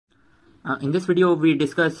In this video, we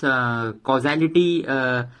discuss causality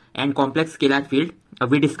and complex scalar field.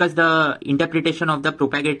 We discuss the interpretation of the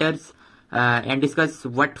propagators and discuss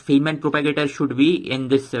what Feynman propagator should be in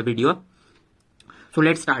this video. So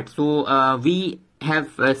let's start. So we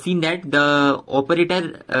have seen that the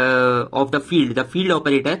operator of the field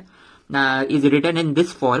operator is written in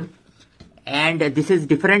this form, and this is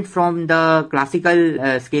different from the classical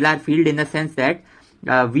scalar field in the sense that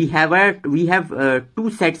we have two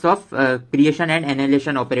sets of creation and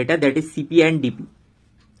annihilation operator, that is CP and DP.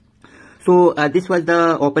 So this was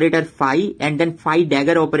the operator phi, and then phi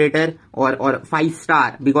dagger operator or phi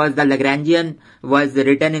star, because the Lagrangian was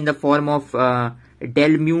written in the form of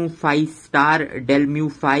del mu phi star del mu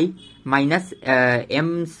phi minus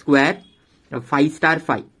m square phi star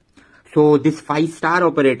phi. So this phi star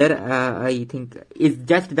operator I think is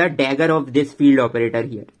just the dagger of this field operator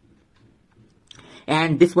here.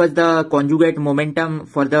 And this was the conjugate momentum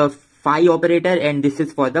for the phi operator, and this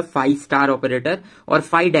is for the phi star operator or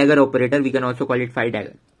phi dagger operator. We can also call it phi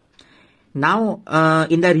dagger. Now,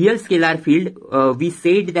 in the real scalar field, we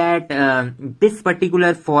said that this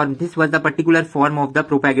was the particular form of the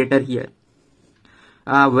propagator here.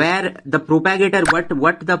 Where the propagator, what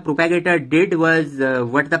the propagator did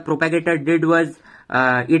was,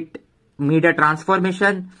 it made a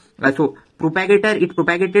transformation. So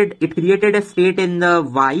it created a state in the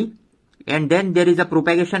y, and then there is a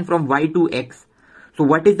propagation from y to x. So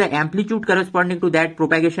what is the amplitude corresponding to that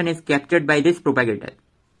propagation is captured by this propagator.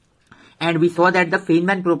 And we saw that the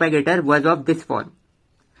Feynman propagator was of this form.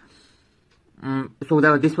 This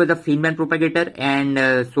was the Feynman propagator, and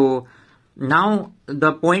so now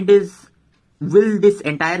the point is, will this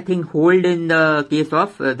entire thing hold in the case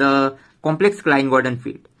of the complex Klein-Gordon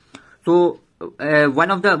field? So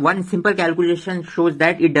one simple calculation shows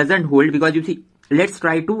that it doesn't hold, because you see, let's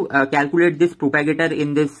try to calculate this propagator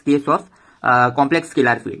in this case of complex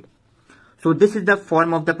scalar field. So this is the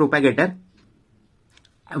form of the propagator,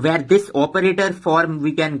 where this operator form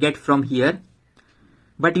we can get from here.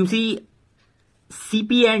 But you see,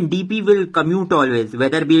 CP and DP will commute always,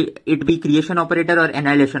 whether it be creation operator or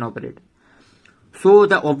annihilation operator. So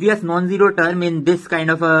the obvious non-zero term in this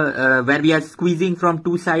kind of a where we are squeezing from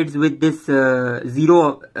two sides with this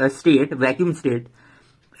zero state, vacuum state,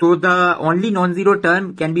 so the only non-zero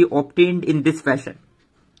term can be obtained in this fashion,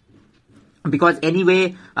 because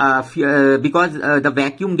anyway the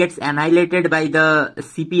vacuum gets annihilated by the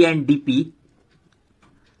CP and DP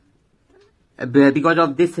because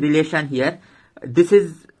of this relation here. This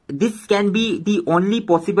can be the only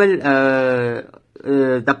possible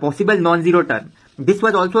non-zero term. This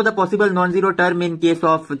was also the possible non-zero term in case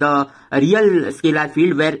of the real scalar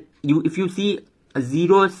field, where if you see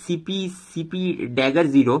 0 CP dagger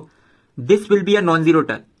 0, this will be a non-zero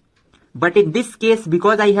term. But in this case,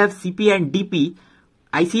 because I have CP and DP,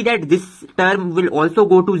 I see that this term will also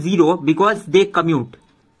go to 0 because they commute.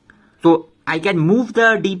 So I can move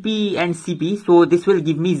the DP and CP, so this will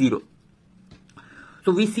give me 0.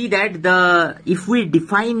 So we see that if we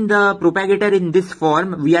define the propagator in this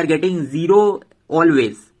form, we are getting 0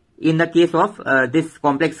 always in the case of this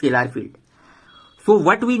complex scalar field. So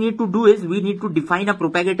what we need to do is, we need to define a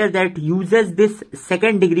propagator that uses this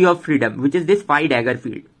second degree of freedom, which is this phi dagger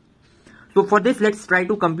field. So for this, let's try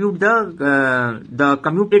to compute the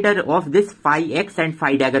commutator of this phi x and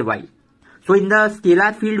phi dagger y. So in the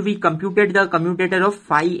scalar field, we computed the commutator of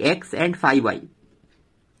phi x and phi y.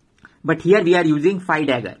 But here we are using phi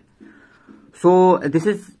dagger. So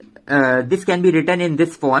this can be written in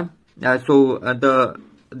this form.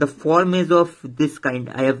 The form is of this kind.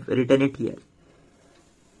 I have written it here.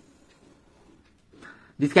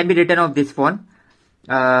 This can be written of this form.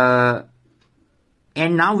 And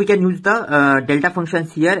now we can use the delta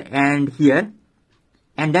functions here and here.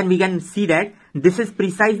 And then we can see that this is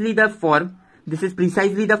precisely the form. This is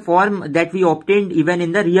precisely the form that we obtained even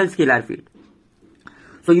in the real scalar field.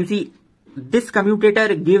 So you see, this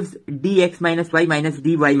commutator gives dx minus y minus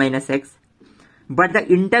dy minus x. But the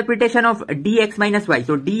interpretation of dx minus y,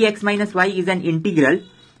 so dx minus y is an integral.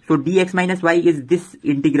 So dx minus y is this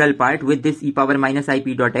integral part with this e power minus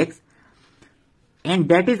ip dot x. And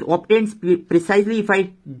that is obtained precisely if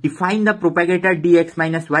I define the propagator dx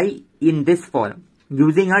minus y in this form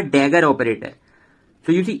using a dagger operator.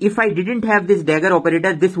 So you see, if I didn't have this dagger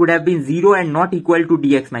operator, this would have been 0 and not equal to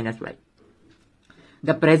dx minus y.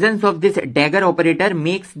 The presence of this dagger operator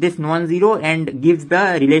makes this non-zero and gives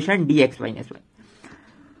the relation dx minus y.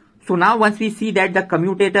 So now once we see that the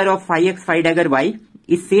commutator of phi x phi dagger y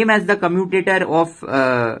is same as the commutator of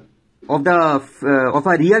a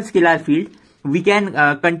real scalar field, we can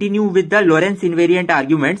continue with the Lorentz invariant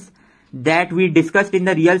arguments that we discussed in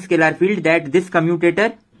the real scalar field, that this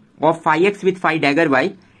commutator of phi x with phi dagger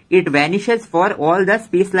y, it vanishes for all the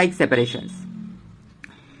space-like separations.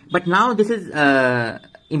 But now this is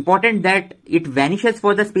important, that it vanishes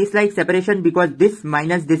for the space-like separation because this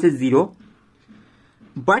minus this is 0.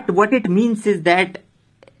 But what it means is that,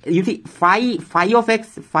 you see, phi of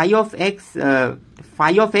x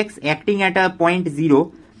acting at a point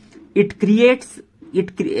 0, it creates,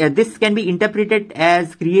 this can be interpreted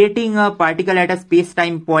as creating a particle at a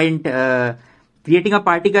space-time point, creating a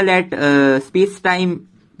particle at space-time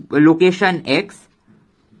location x.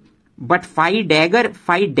 But phi dagger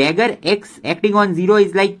x acting on 0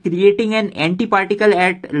 is like creating an antiparticle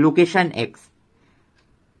at location x,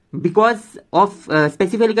 because of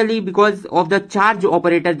specifically because of the charge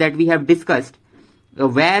operator that we have discussed,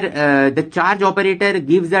 where the charge operator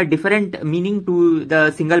gives a different meaning to the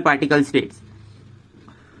single particle states.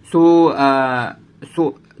 So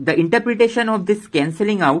the interpretation of this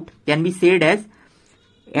cancelling out can be said as,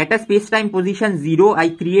 at a space-time position 0, I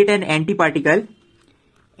create an antiparticle,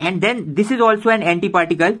 and then this is also an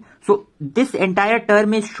antiparticle. So this entire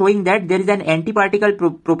term is showing that there is an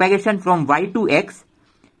antiparticle propagation from y to x,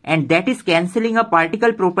 and that is cancelling a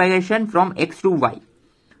particle propagation from x to y.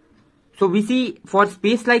 So we see for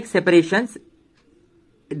space-like separations,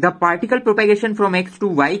 the particle propagation from x to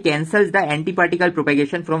y cancels the antiparticle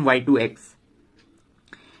propagation from y to x.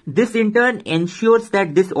 This in turn ensures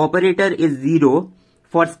that this operator is 0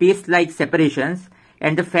 for space-like separations,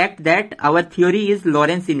 and the fact that our theory is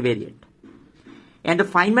Lorentz invariant. And the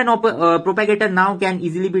Feynman propagator now can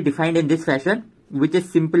easily be defined in this fashion, which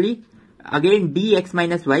is simply again dx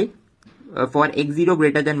minus y for x0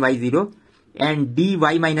 greater than y0, and dy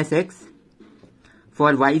minus x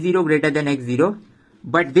for y0 greater than x0.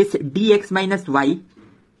 But this dx minus y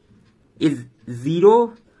is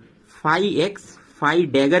 0, phi x, phi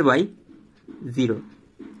dagger y, 0.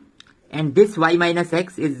 And this y minus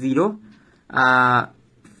x is 0,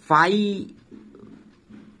 phi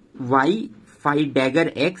y, phi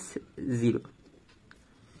dagger x, 0.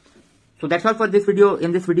 So that's all for this video.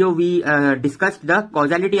 In this video, we discussed the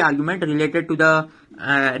causality argument related to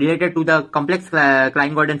the complex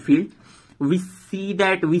Klein-Gordon field. We see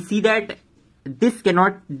that this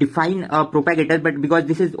cannot define a propagator, but because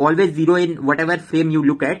this is always 0 in whatever frame you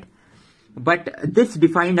look at. But this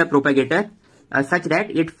defined a propagator such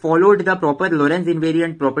that it followed the proper Lorentz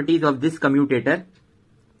invariant properties of this commutator.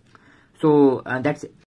 So that's it.